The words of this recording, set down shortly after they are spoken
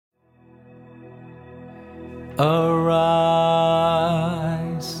Arise,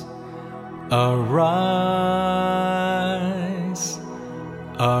 arise,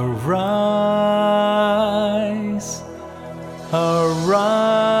 arise, arise,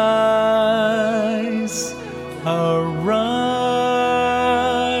 arise,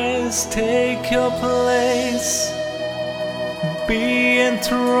 take your place, be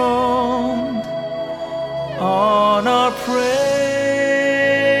enthroned on our praise.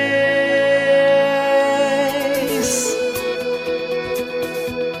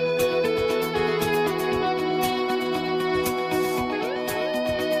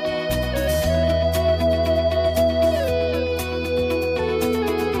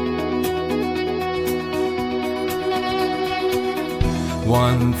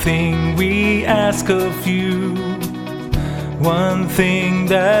 One thing we ask of you, one thing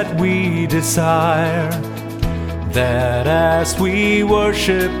that we desire, that as we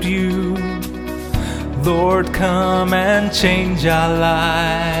worship you, Lord, come and change our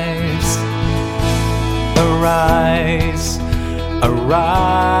lives. Arise,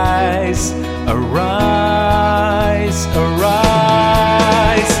 arise, arise,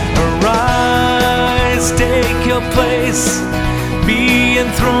 arise, arise, take your place, be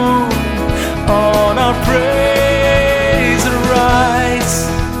enthroned on our praise. Arise,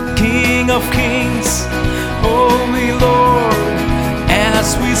 King of Kings, Holy Lord,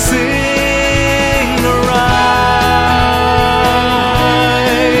 as we sing. Arise,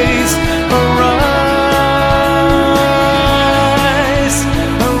 arise,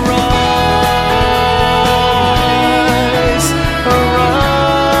 arise, arise.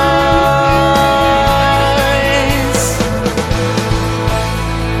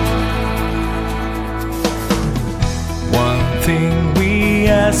 One thing we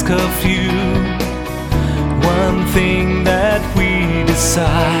ask of you, one thing that we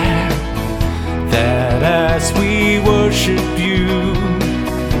desire, that as we worship you,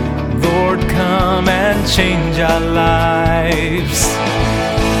 Lord, come and change our lives.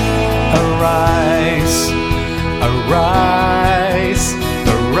 Arise, arise,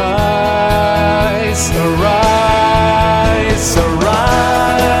 arise, arise,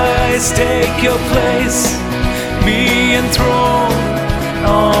 arise, take your place, be enthroned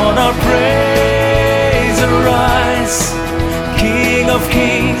on our praise. Arise, King of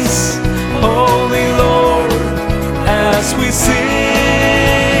Kings, Holy Lord, as we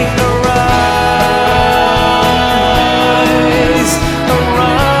sing. Arise,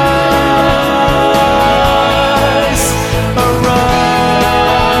 arise, arise,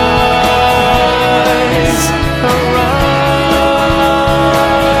 arise.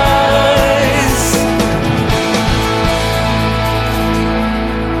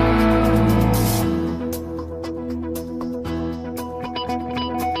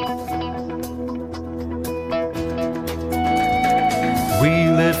 We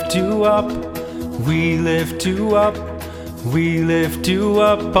lift you up, we lift you up, we lift you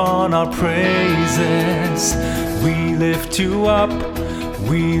up on our praises. We lift you up,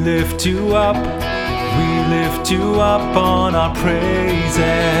 we lift you up, we lift you up on our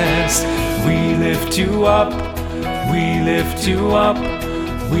praises. We lift you up, we lift you up,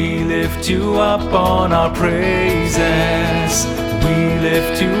 we lift you up on our praises. We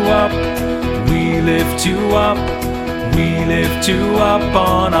lift you up, we lift you up, we lift you up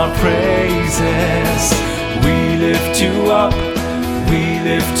on our praises. We lift you up, we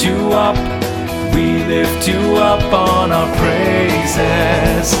lift you up, we lift you up on our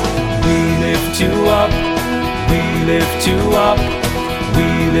praises. We lift you up, we lift you up,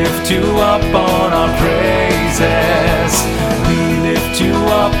 we lift you up on our praises. We lift you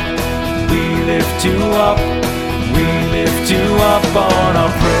up, we lift you up, we lift you up on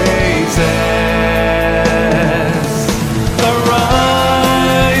our praises.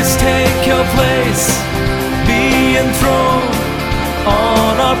 Arise, take your place, be enthroned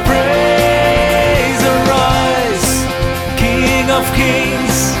on our praise. Arise, King of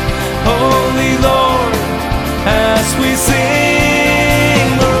Kings, Holy Lord, as we sing.